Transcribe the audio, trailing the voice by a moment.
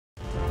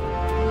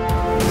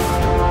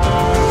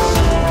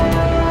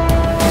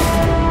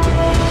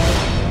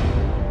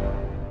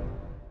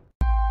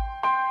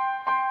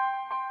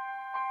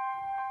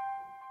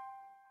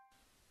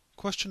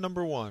Question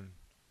number 1.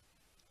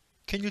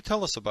 Can you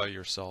tell us about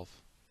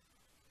yourself?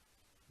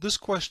 This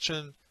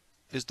question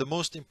is the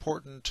most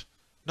important,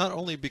 not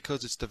only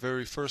because it's the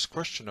very first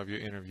question of your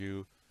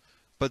interview,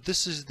 but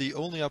this is the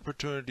only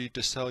opportunity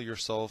to sell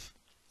yourself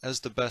as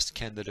the best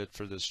candidate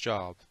for this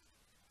job.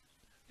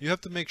 You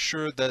have to make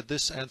sure that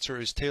this answer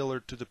is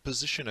tailored to the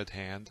position at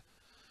hand,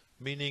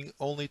 meaning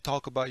only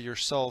talk about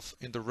yourself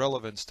in the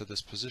relevance to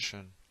this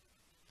position.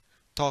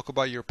 Talk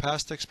about your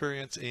past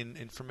experience in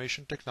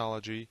information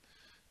technology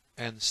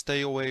and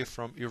stay away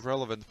from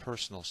irrelevant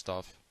personal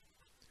stuff.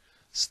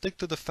 Stick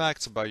to the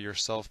facts about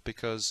yourself,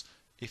 because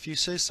if you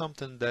say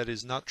something that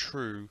is not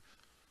true,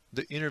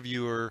 the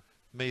interviewer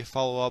may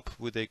follow up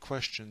with a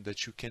question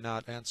that you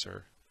cannot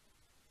answer.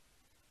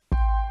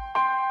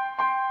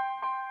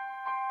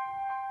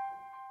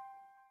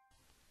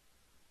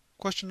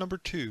 Question number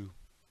 2.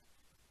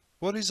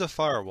 What is a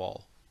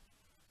firewall?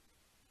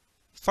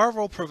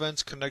 Firewall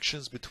prevents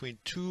connections between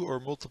two or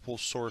multiple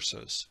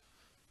sources.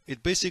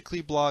 It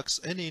basically blocks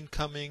any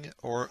incoming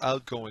or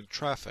outgoing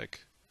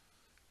traffic.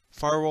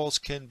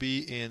 Firewalls can be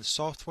in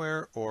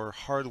software or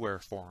hardware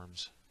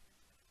forms.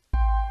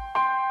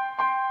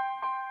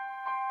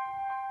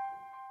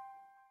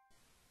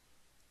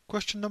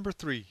 Question number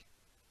 3.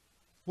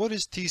 What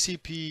is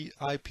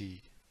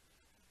TCP/IP?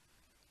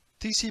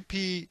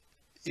 TCP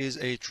is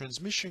a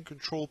transmission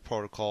control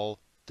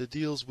protocol that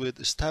deals with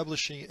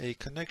establishing a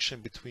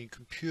connection between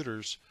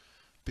computers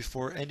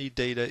before any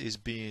data is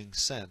being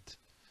sent.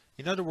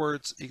 In other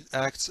words, it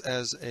acts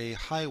as a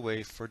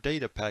highway for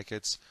data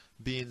packets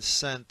being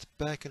sent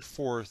back and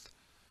forth,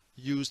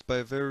 used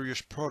by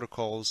various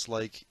protocols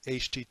like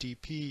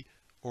HTTP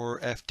or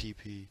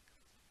FTP.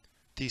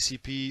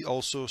 TCP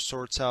also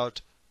sorts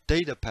out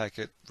data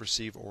packet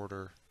receive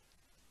order.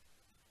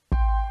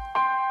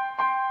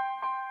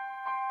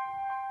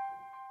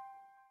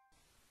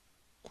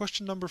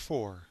 Question number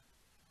 4.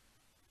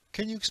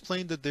 Can you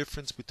explain the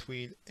difference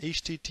between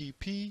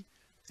HTTP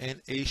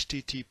and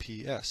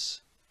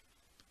HTTPS?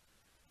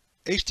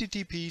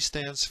 HTTP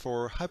stands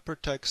for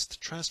Hypertext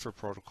Transfer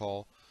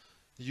Protocol,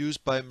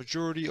 used by a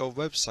majority of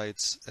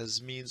websites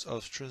as means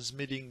of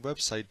transmitting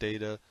website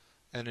data,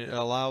 and it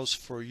allows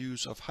for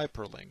use of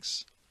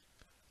hyperlinks.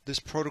 This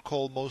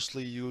protocol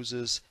mostly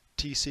uses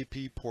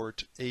TCP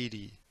port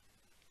 80.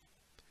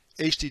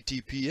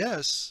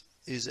 HTTPS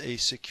is a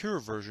secure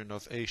version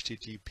of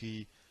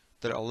HTTP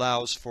that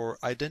allows for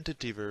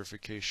identity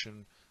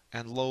verification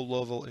and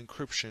low-level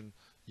encryption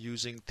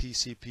using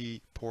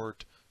TCP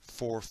port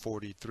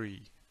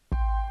 443.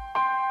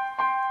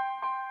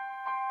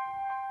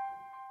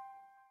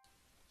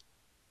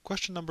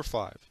 Question number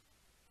 5.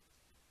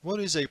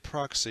 What is a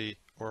proxy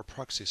or a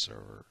proxy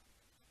server?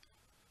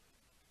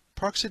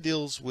 Proxy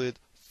deals with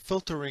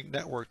filtering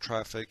network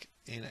traffic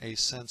in a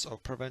sense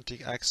of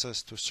preventing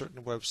access to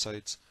certain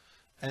websites,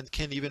 and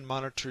can even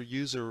monitor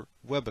user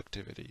web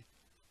activity.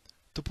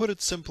 To put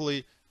it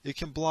simply, it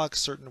can block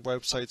certain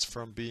websites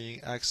from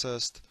being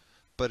accessed,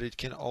 but it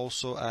can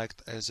also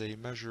act as a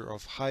measure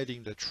of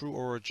hiding the true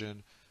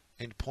origin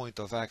and point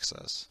of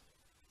access.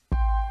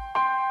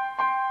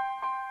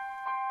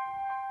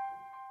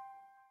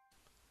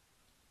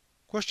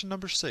 Question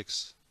number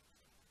 6.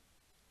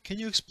 Can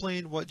you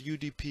explain what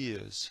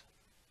UDP is?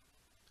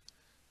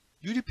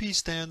 UDP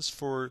stands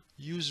for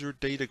User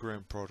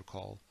Datagram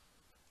Protocol.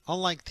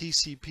 Unlike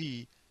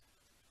TCP,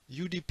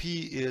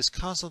 UDP is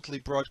constantly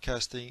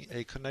broadcasting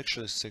a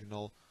connection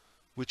signal,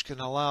 which can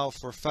allow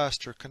for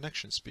faster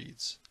connection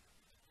speeds.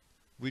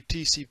 With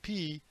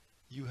TCP,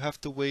 you have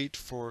to wait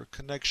for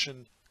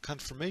connection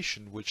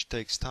confirmation, which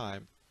takes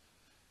time.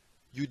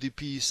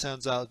 UDP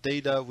sends out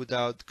data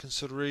without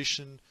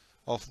consideration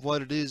of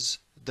what it is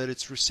that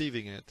it's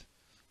receiving it,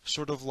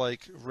 sort of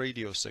like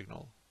radio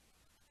signal.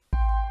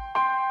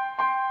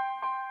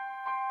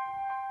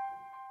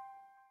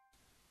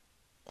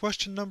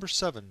 Question number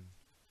 7.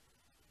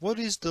 What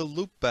is the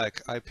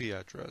loopback IP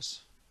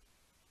address?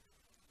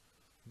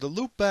 The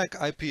loopback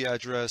IP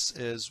address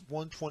is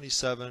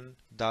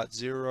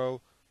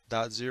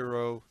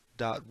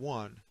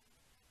 127.0.0.1.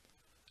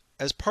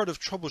 As part of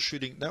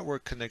troubleshooting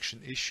network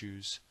connection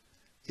issues,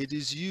 it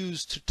is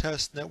used to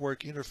test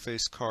network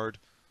interface card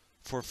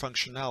for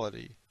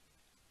functionality.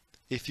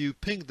 If you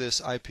ping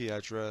this IP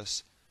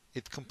address,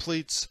 it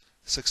completes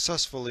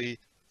successfully.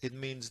 It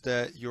means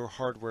that your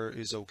hardware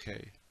is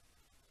okay.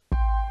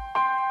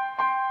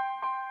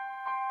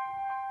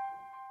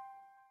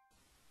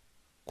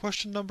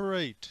 Question number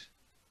 8.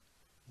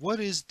 What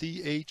is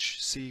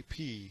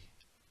DHCP?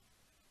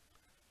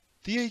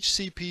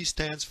 DHCP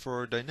stands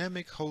for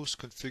Dynamic Host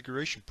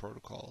Configuration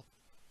Protocol.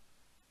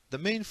 The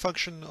main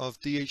function of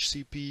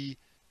DHCP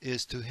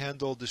is to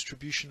handle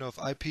distribution of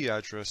IP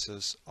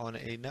addresses on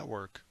a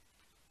network.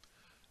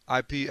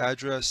 IP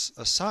address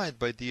assigned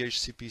by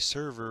DHCP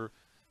server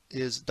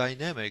is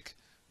dynamic,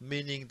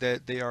 meaning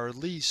that they are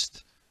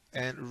leased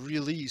and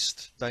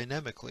released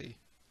dynamically.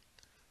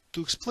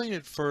 To explain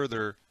it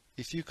further,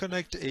 if you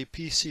connect a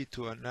PC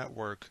to a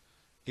network,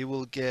 it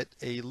will get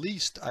a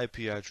leased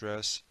IP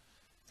address,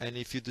 and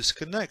if you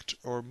disconnect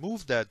or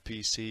move that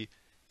PC,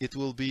 it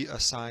will be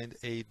assigned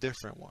a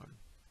different one.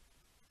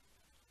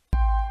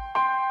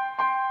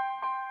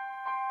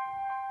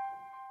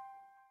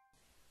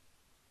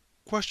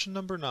 Question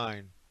number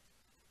 9.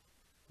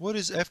 What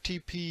is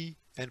FTP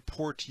and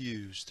port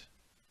used?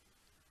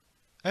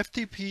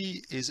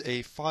 FTP is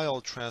a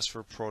file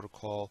transfer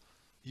protocol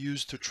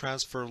used to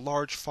transfer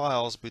large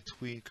files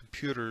between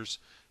computers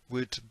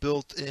with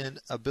built-in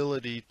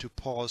ability to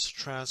pause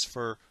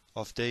transfer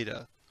of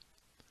data.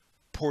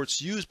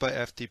 Ports used by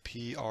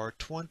FTP are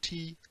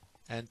 20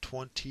 and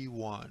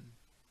 21.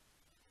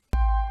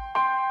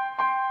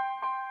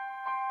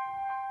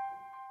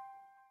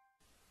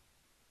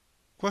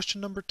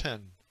 Question number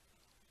 10.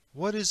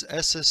 What is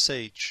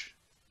SSH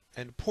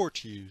and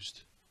port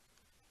used?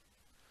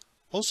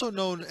 Also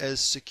known as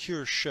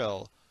secure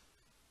shell,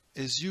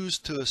 is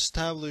used to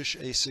establish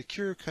a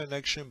secure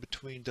connection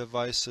between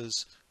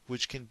devices,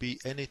 which can be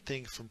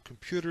anything from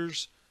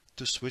computers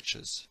to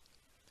switches.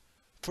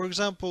 For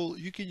example,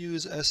 you can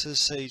use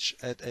SSH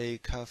at a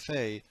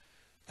cafe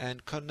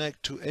and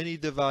connect to any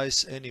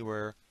device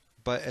anywhere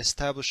by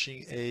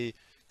establishing a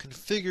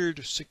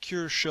configured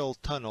secure shell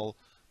tunnel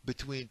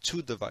between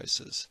two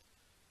devices,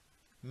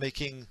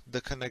 making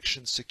the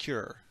connection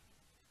secure.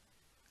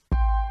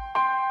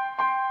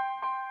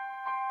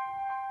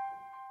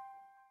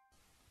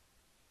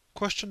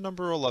 Question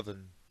number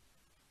 11.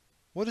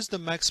 What is the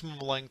maximum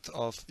length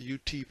of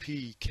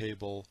UTP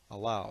cable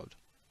allowed?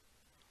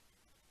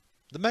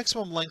 The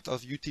maximum length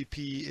of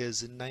UTP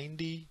is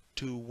 90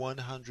 to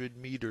 100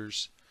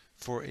 meters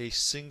for a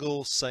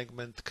single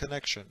segment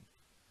connection.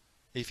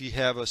 If you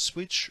have a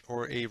switch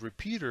or a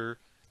repeater,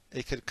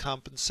 it can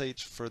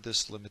compensate for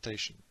this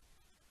limitation.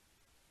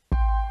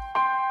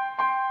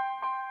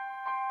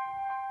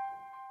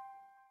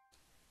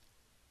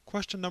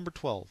 Question number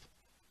 12.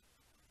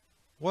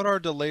 What are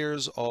the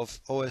layers of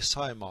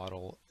OSI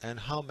model and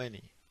how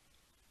many?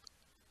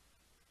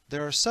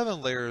 There are 7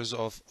 layers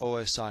of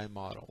OSI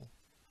model: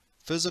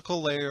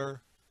 physical layer,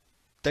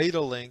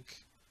 data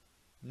link,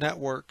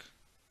 network,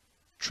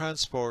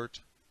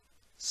 transport,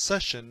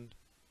 session,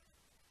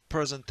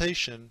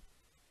 presentation,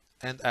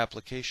 and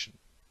application.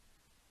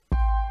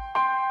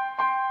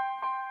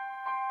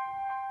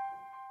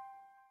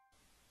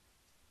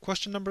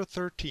 Question number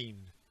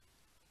 13.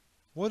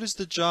 What is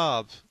the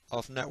job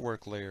of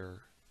network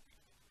layer?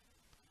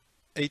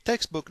 A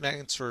textbook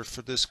answer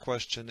for this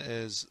question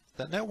is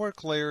that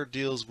network layer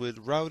deals with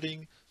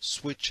routing,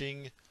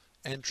 switching,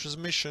 and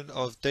transmission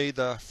of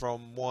data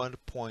from one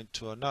point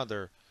to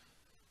another,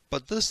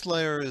 but this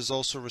layer is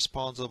also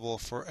responsible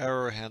for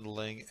error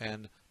handling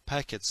and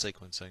packet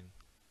sequencing.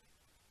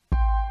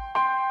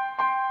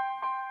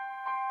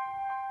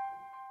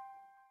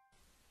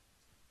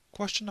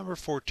 Question number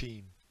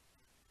 14.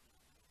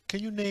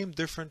 Can you name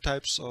different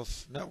types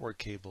of network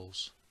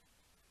cables?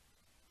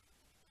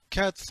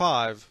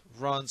 Cat5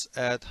 runs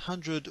at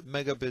 100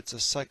 megabits a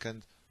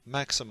second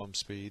maximum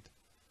speed.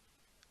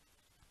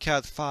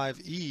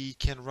 Cat5e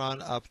can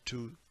run up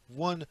to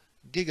 1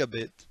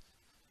 gigabit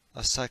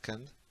a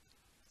second,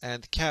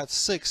 and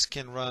Cat6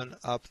 can run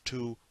up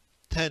to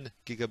 10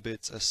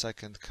 gigabits a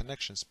second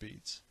connection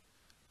speeds.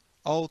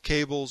 All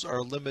cables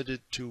are limited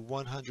to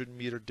 100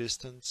 meter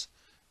distance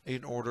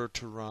in order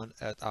to run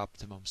at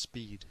optimum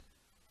speed.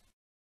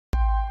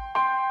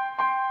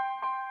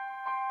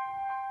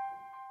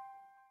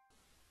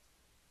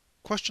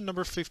 Question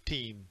number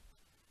 15.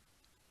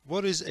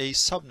 What is a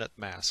subnet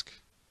mask?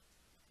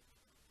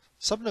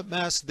 Subnet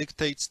mask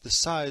dictates the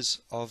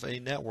size of a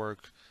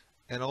network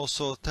and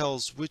also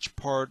tells which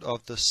part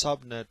of the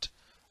subnet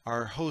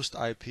our host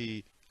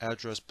IP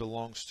address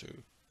belongs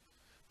to.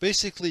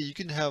 Basically, you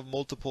can have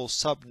multiple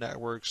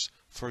subnetworks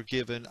for a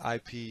given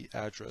IP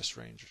address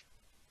range.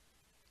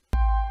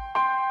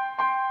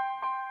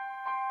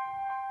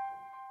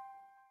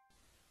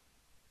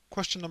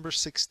 Question number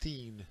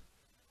 16.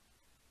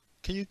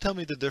 Can you tell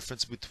me the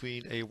difference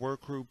between a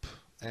workgroup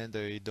and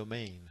a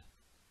domain?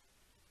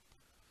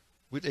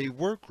 With a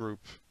workgroup,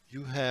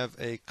 you have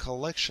a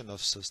collection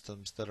of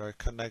systems that are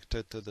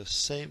connected to the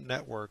same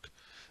network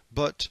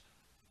but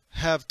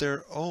have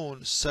their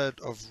own set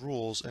of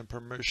rules and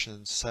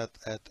permissions set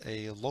at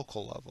a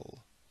local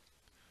level.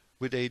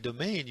 With a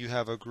domain, you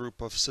have a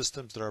group of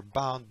systems that are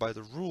bound by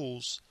the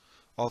rules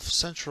of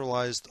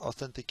centralized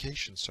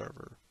authentication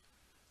server.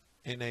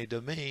 In a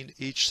domain,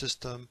 each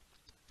system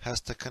has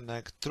to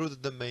connect through the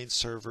domain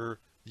server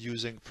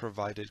using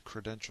provided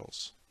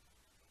credentials.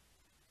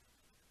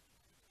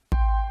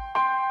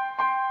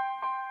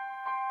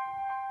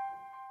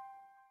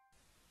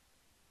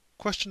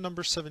 Question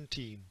number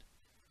 17.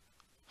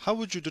 How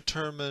would you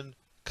determine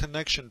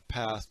connection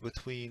path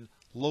between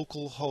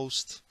local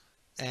host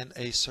and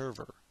a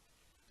server?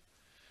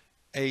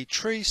 A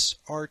trace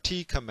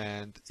RT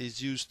command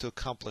is used to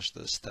accomplish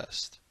this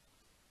test.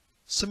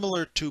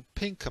 Similar to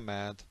ping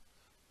command,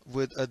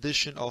 with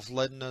addition of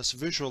letting us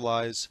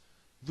visualize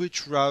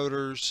which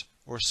routers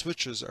or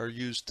switches are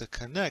used to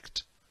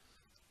connect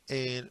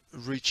in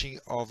reaching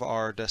of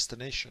our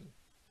destination.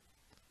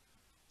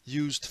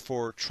 Used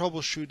for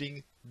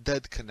troubleshooting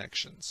dead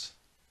connections.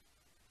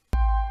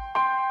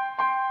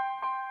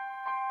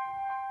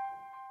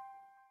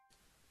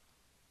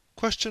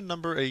 Question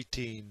number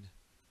 18.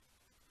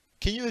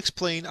 Can you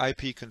explain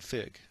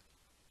IPCONFIG?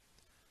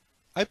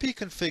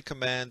 IPCONFIG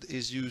command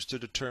is used to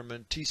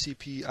determine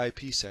TCP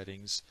IP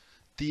settings,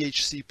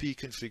 DHCP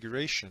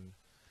configuration,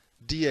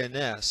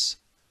 DNS,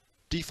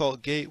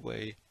 default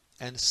gateway,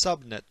 and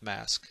subnet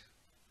mask.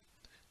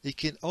 It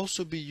can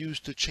also be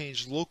used to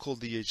change local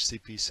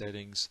DHCP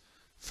settings,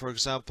 for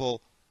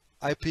example,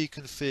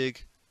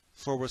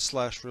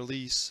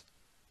 IPCONFIG/release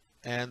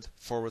and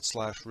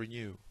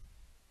 /renew.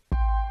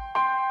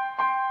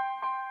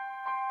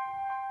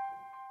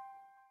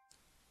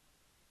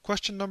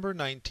 Question number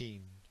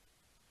 19.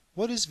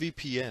 What is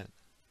VPN?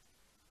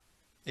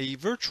 A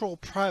virtual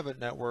private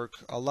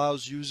network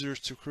allows users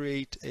to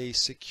create a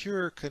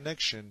secure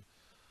connection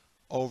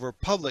over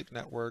public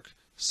network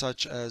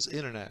such as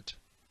Internet.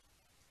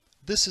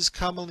 This is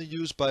commonly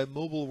used by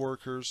mobile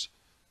workers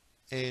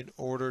in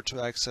order to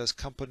access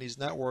company's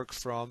network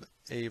from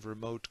a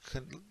remote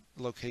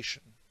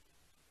location.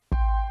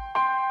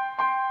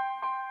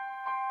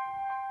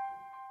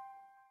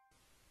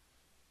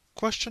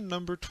 Question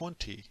number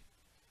 20.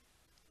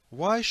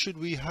 Why should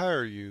we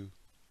hire you?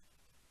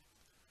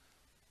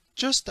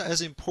 Just as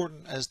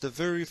important as the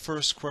very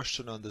first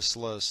question on this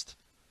list,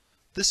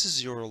 this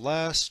is your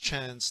last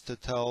chance to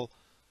tell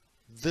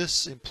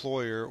this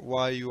employer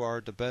why you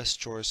are the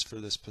best choice for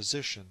this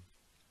position.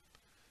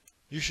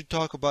 You should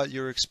talk about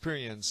your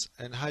experience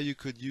and how you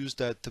could use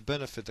that to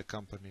benefit the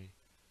company.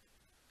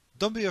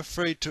 Don't be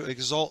afraid to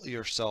exalt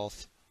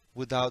yourself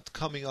without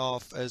coming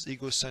off as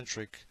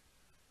egocentric.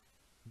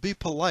 Be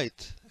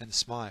polite and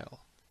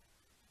smile.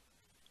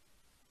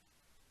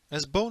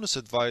 As bonus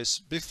advice,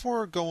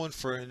 before going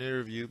for an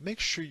interview,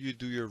 make sure you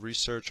do your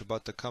research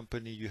about the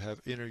company you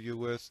have interviewed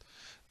with.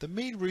 The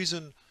main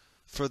reason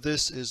for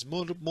this is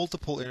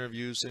multiple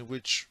interviews in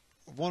which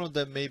one of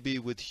them may be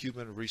with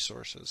human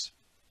resources.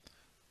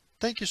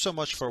 Thank you so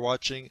much for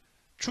watching.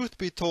 Truth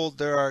be told,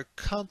 there are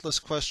countless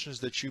questions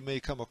that you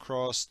may come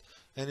across,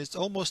 and it's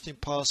almost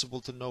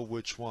impossible to know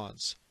which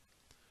ones.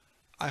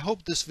 I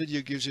hope this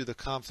video gives you the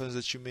confidence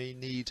that you may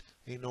need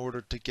in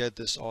order to get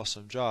this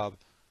awesome job.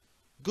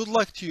 Good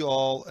luck to you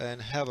all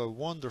and have a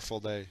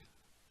wonderful day.